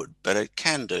do good, but it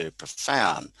can do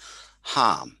profound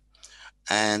harm.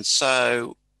 And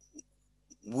so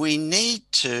we need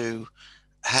to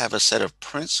have a set of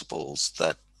principles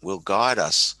that will guide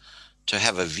us to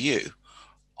have a view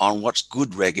on what's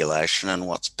good regulation and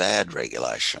what's bad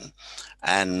regulation.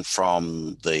 And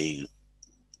from the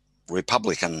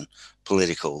Republican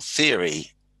political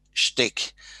theory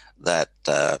shtick that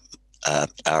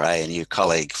our ANU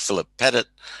colleague Philip Pettit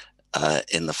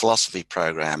in the philosophy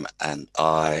program and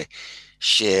I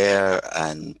share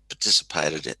and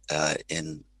participated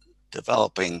in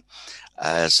developing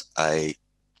as a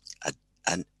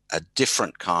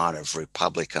different kind of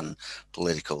Republican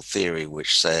political theory,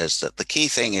 which says that the key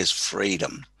thing is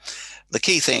freedom. The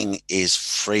key thing is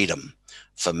freedom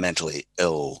for mentally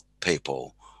ill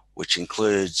people, which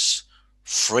includes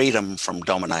freedom from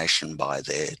domination by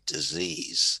their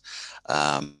disease,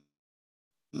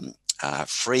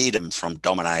 freedom from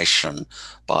domination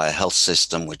by a health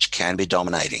system which can be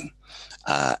dominating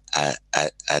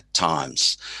at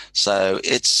times. So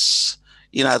it's,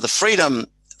 the freedom,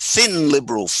 thin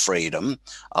liberal freedom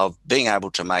of being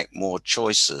able to make more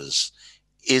choices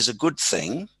is a good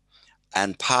thing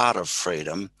and part of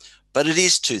freedom, but it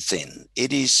is too thin.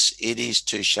 It is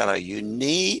too shallow. You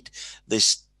need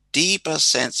this deeper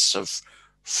sense of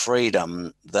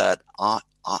freedom that I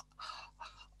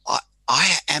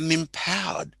am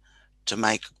empowered to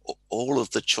make all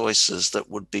of the choices that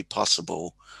would be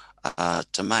possible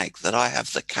to make, that I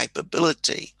have the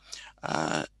capability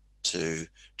to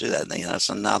do that. It's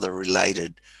another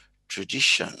related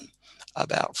tradition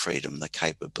about freedom, the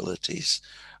capabilities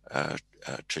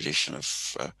tradition of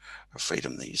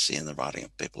freedom that you see in the writing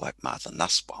of people like Martha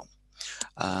Nussbaum.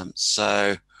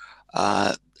 So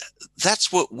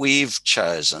that's what we've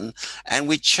chosen, and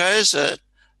we chose it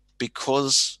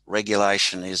because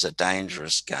regulation is a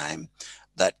dangerous game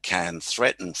that can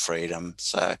threaten freedom.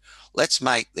 So let's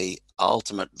make the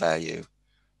ultimate value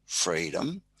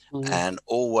freedom, and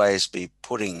always be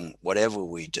putting whatever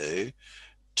we do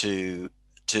to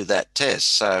that test.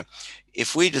 So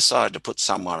if we decide to put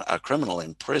a criminal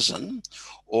in prison,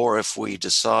 or if we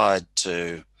decide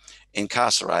to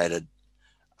incarcerate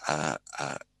a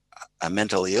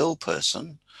mentally ill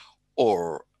person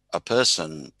or a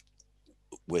person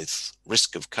with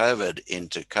risk of COVID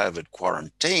into COVID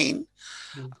quarantine,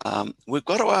 we've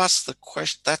got to ask the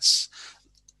question,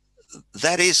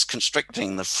 that is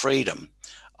constricting the freedom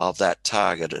of that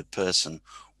targeted person.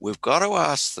 We've got to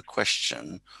ask the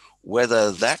question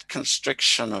whether that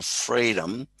constriction of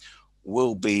freedom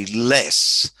will be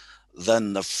less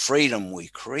than the freedom we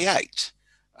create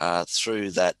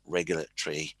through that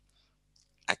regulatory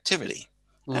activity.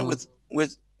 And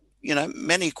with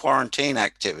many quarantine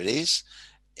activities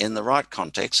in the right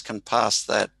context can pass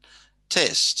that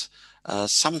test.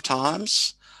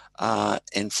 Sometimes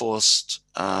enforced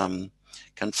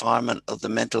confinement of the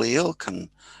mentally ill can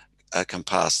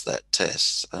pass that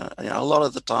test. A lot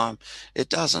of the time it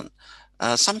doesn't.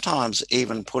 Sometimes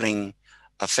even putting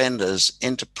offenders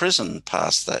into prison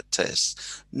pass that test.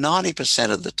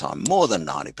 90% of the time, more than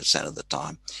 90% of the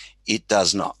time, it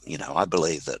does not. I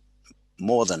believe that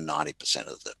more than 90%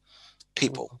 of the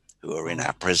people who are in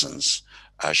our prisons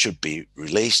should be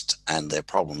released, and their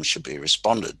problems should be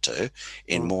responded to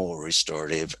in more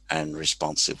restorative and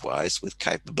responsive ways with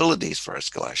capabilities for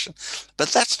escalation. But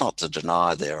that's not to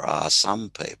deny there are some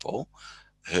people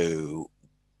who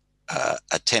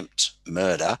attempt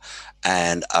murder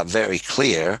and are very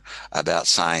clear about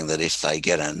saying that if they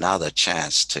get another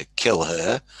chance to kill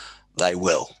her, they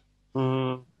will,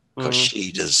 Mm, because mm,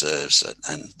 she deserves it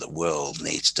and the world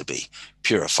needs to be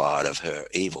purified of her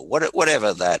evil.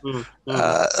 Whatever that mm,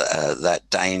 mm. that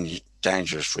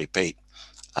dangerous repeat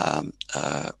um,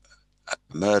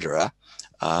 murderer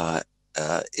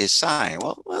is saying,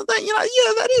 well,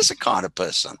 that is a kind of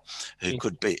person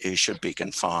who should be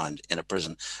confined in a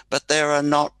prison. But there are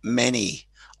not many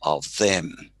of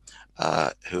them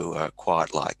who are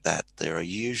quite like that. There are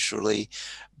usually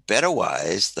better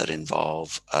ways that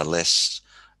involve a less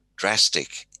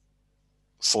drastic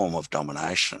form of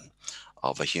domination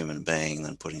of a human being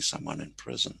than putting someone in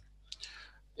prison.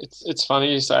 It's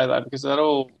funny you say that because that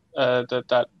all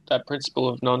that principle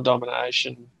of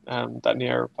non-domination, that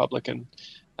neo-republican.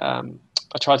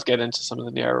 I tried to get into some of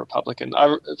the neo-republican.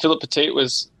 Philip Petit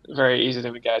was very easy to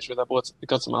engage with.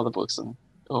 Got some other books, and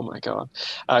oh my god,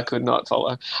 I could not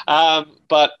follow.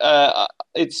 But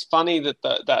it's funny that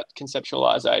that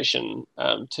conceptualization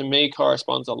to me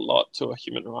corresponds a lot to a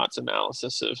human rights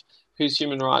analysis of whose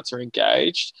human rights are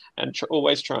engaged and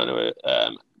always trying to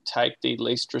take the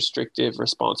least restrictive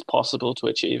response possible to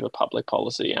achieve a public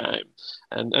policy aim.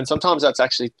 And sometimes that's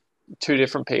actually two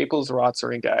different people's rights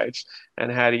are engaged,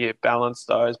 and how do you balance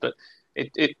those? But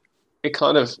it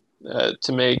kind of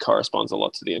to me corresponds a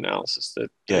lot to the analysis that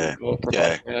Yeah, you're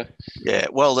yeah, proposing. Yeah. yeah.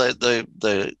 Well,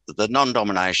 the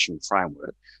non-domination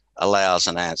framework allows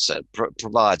an answer,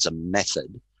 provides a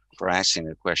method for answering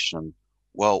the question.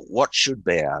 Well, what should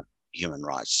be our human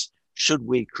rights? Should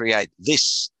we create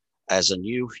this as a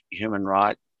new human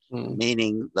right, Mm,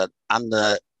 meaning that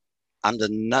under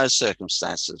no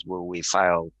circumstances will we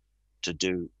fail to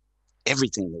do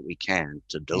everything that we can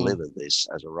to mm, deliver this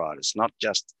as a right. It's not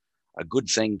just a good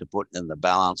thing to put in the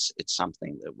balance, it's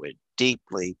something that we're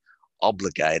deeply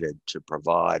obligated to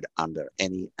provide under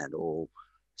any and all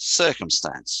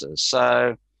circumstances.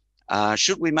 So,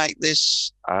 should we make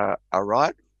this a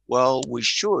right? Well, we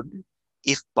should,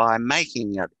 if by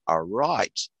making it a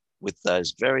right with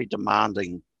those very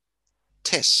demanding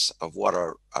tests of what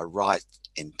a right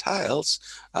entails,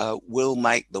 will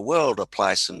make the world a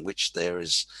place in which there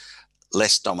is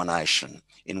less domination,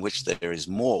 in which there is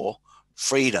more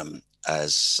freedom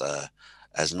as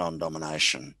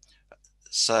non-domination.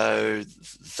 So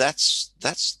that's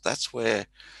where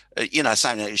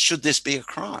saying should this be a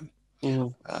crime?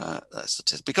 mm, That's the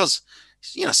test, because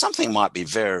something might be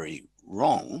very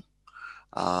wrong.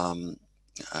 Um,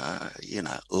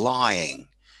 Lying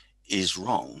is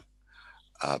wrong,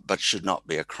 but should not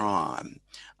be a crime.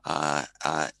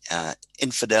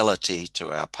 Infidelity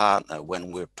to our partner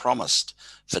when we're promised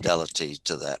fidelity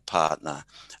to that partner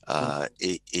mm,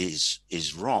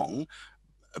 is wrong,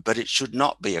 but it should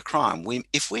not be a crime.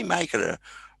 If we make it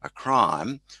a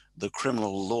crime, the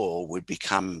criminal law would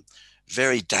become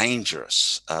very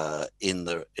dangerous in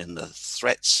the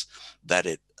threats that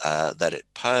it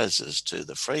poses to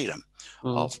the freedom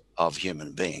mm. of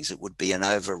human beings. It would be an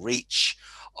overreach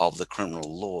of the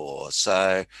criminal law.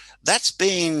 So that's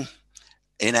been,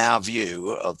 in our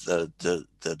view, of the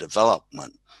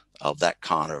development of that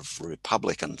kind of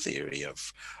Republican theory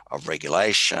of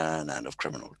regulation and of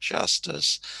criminal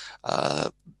justice,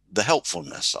 the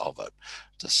helpfulness of it,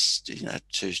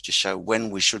 to show when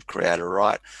we should create a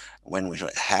right,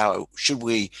 how should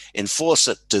we enforce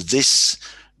it to this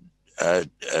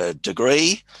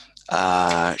degree.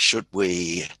 Should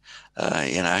we,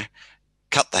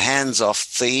 cut the hands off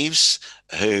thieves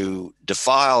who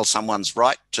defile someone's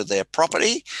right to their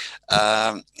property?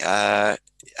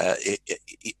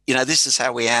 This is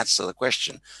how we answer the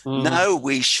question. Mm, No,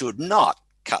 we should not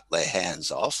cut their hands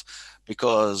off,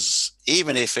 because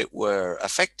even if it were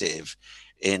effective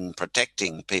in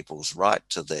protecting people's right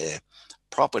to their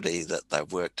property that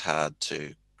they've worked hard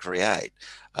to create,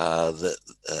 uh, the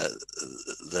uh,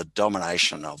 the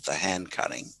domination of the hand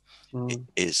cutting mm.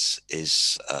 is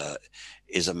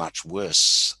a much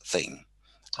worse thing.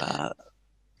 Uh,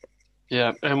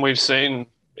 Yeah, and we've seen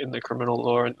in the criminal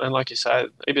law, and like you say,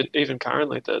 even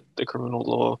currently, the criminal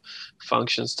law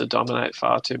functions to dominate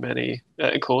far too many.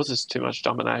 It causes too much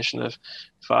domination of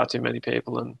far too many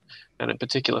people, and in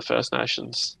particular First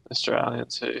Nations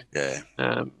Australians who yeah,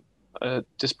 um, are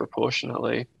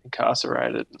disproportionately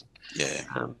incarcerated. yeah,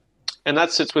 Um, and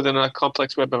that sits within a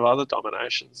complex web of other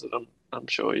dominations that I'm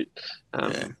sure yeah,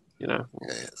 you know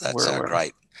yeah. we're aware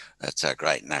of. That's our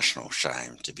great national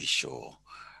shame, to be sure.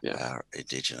 Yeah, Our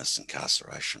Indigenous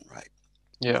incarceration rate.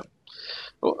 yeah.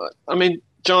 Well, I mean,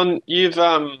 John,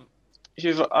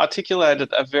 you've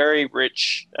articulated a very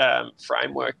rich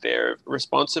framework there of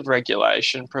responsive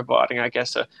regulation, providing, I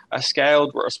guess, a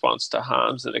scaled response to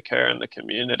harms that occur in the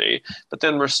community, but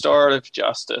then restorative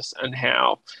justice and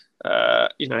how,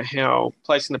 how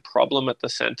placing the problem at the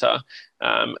center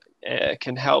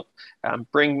can help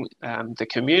bring the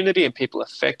community and people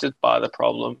affected by the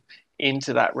problem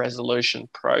into that resolution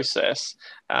process.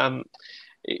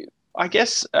 I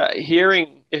guess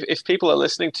hearing if people are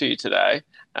listening to you today,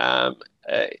 um,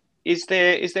 uh, is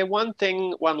there one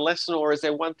thing, one lesson, or is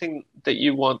there one thing that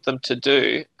you want them to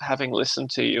do, having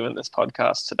listened to you in this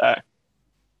podcast today?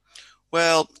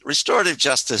 Well, restorative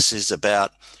justice is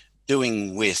about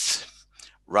doing with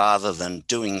rather than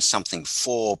doing something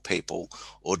for people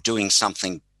or doing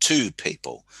something to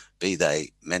people, be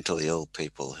they mentally ill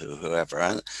people, whoever.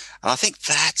 And I think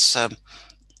that's a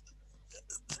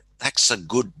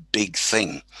good big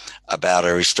thing about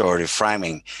a restorative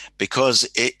framing, because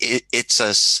it's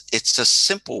a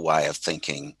simple way of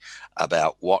thinking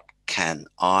about what can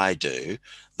I do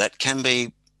that can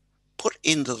be put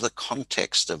into the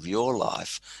context of your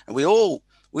life. And we all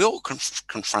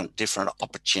confront different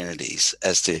opportunities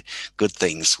as to good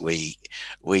things we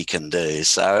can do.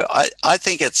 So I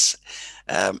think it's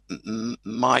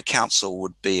my counsel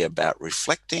would be about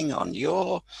reflecting on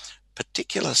your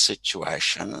particular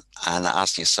situation and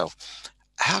asking yourself,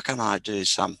 how can I do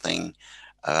something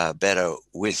better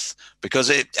with? Because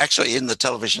it actually, in the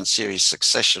television series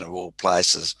Succession, of all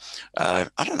places, I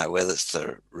don't know whether it's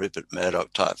the Rupert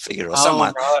Murdoch type figure or Oh,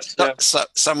 someone, right, yeah.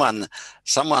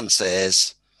 someone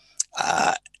says,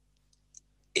 uh,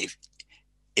 if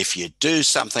if you do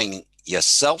something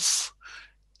yourself,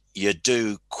 you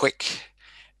do quick,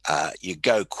 you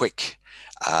go quick.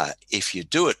 If you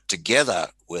do it together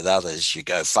with others, you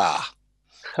go far.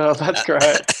 Oh, that's great.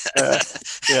 Yeah,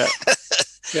 yeah,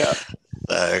 yeah.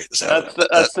 So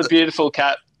That's the beautiful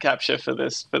capture for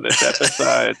this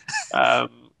episode. Um,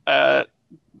 uh,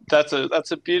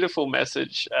 that's a beautiful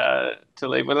message to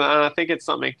leave with, and I think it's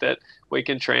something that we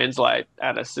can translate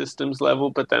at a systems level,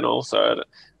 but then also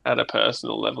at a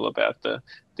personal level about the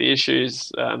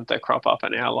issues that crop up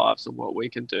in our lives and what we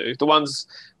can do. The ones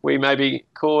we maybe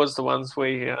cause, the ones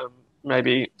we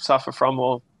maybe suffer from,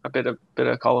 or a bit of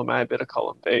column A, a bit of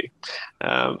column B.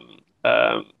 Um,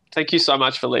 Thank you so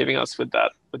much for leaving us with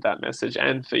that message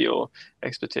and for your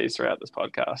expertise throughout this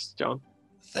podcast, John.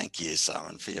 thank you,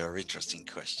 Simon, for your interesting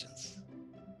questions.